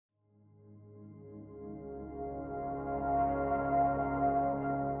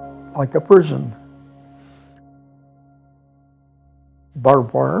like a prison.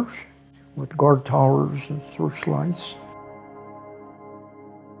 Barbed wires with guard towers and searchlights.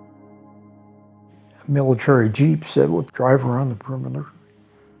 Military jeeps that would drive around the perimeter.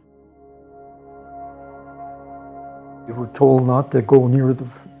 You were told not to go near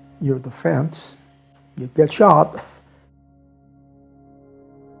the fence. You'd get shot.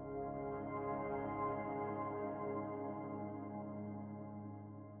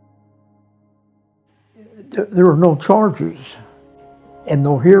 There were no charges and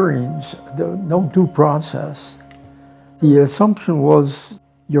no hearings, no due process. The assumption was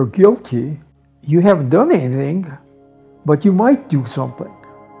you're guilty, you haven't done anything, but you might do something,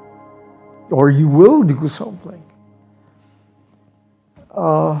 or you will do something.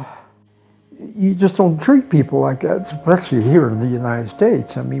 You just don't treat people like that, especially here in the United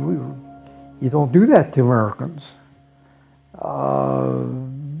States. I mean, you don't do that to Americans.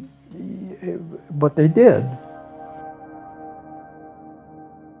 But they did.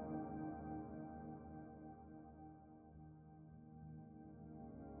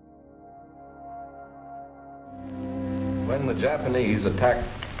 When the Japanese attacked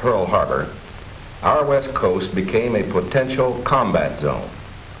Pearl Harbor, our west coast became a potential combat zone.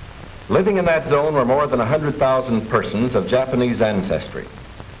 Living in that zone were more than 100,000 persons of Japanese ancestry,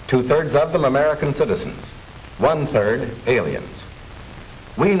 2/3 of them American citizens, 1/3 aliens.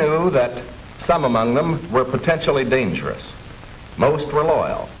 We knew that some among them were potentially dangerous. Most were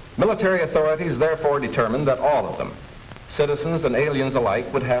loyal. Military authorities therefore determined that all of them, citizens and aliens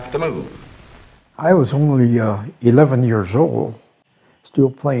alike, would have to move. I was only 11 years old, still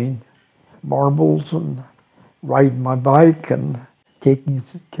playing marbles and riding my bike and taking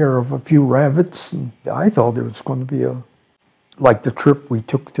care of a few rabbits. And I thought it was going to be like the trip we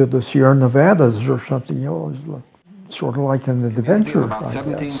took to the Sierra Nevadas or something. You know, it was sort of like an adventure. About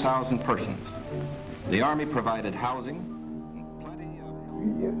 17,000 persons. The Army provided housing.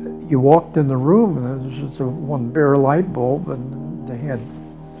 You walked in the room and there was just one bare light bulb, and they had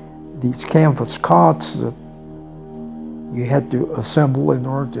these canvas cots that you had to assemble in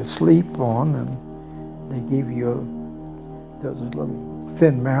order to sleep on, and they gave you there was a little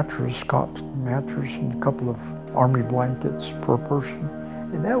thin mattress, cot mattress, and a couple of army blankets per person,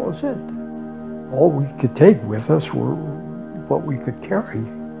 and that was it. All we could take with us were what we could carry.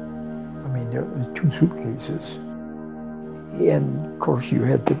 I mean, there was 2 suitcases. And of course you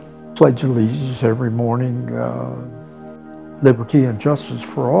had to pledge allegiance every morning, liberty and justice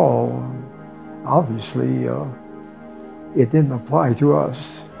for all. Obviously, it didn't apply to us.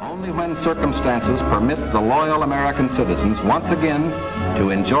 Only when circumstances permit the loyal American citizens once again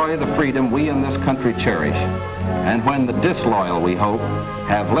to enjoy the freedom we in this country cherish, and when the disloyal, we hope,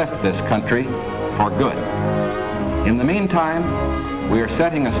 have left this country for good. In the meantime, we are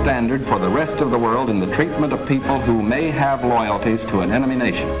setting a standard for the rest of the world in the treatment of people who may have loyalties to an enemy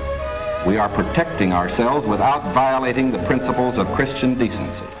nation. We are protecting ourselves without violating the principles of Christian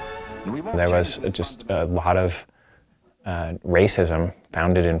decency. There was just a lot of racism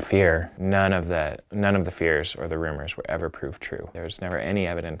founded in fear. None of the fears or the rumors were ever proved true. There was never any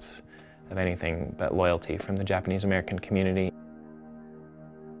evidence of anything but loyalty from the Japanese American community.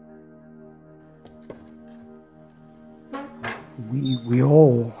 We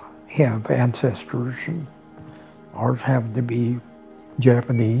all have ancestors, and ours happen to be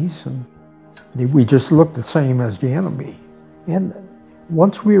Japanese, and we just look the same as the enemy. And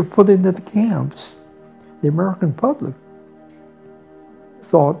once we were put into the camps, the American public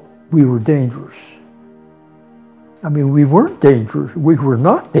thought we were dangerous. I mean, we weren't dangerous. We were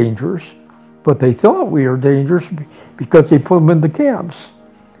not dangerous, but they thought we were dangerous because they put them in the camps.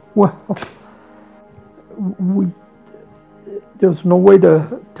 Well, there's no way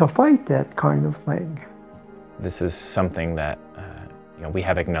to fight that kind of thing. This is something that we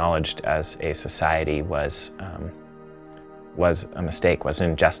have acknowledged as a society was a mistake, was an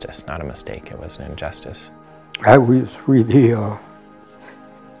injustice, not a mistake. It was an injustice. I was really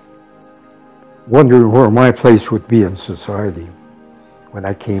wondering where my place would be in society when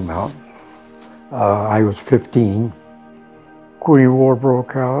I came out. I was 15. Korean War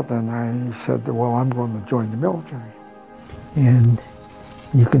broke out, and I said, well, I'm going to join the military. And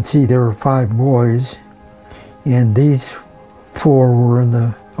you can see there were 5 boys, and these 4 were in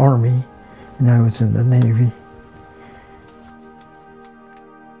the Army, and I was in the Navy.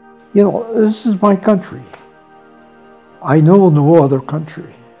 You know, this is my country. I know no other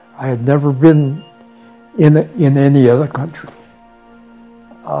country. I had never been in any other country.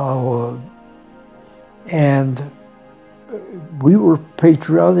 And we were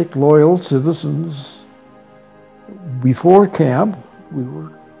patriotic, loyal citizens. Before camp, we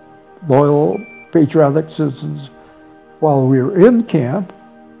were loyal, patriotic citizens while we were in camp,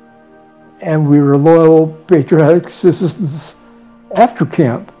 and we were loyal, patriotic citizens after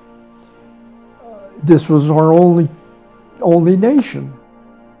camp. This was our only nation.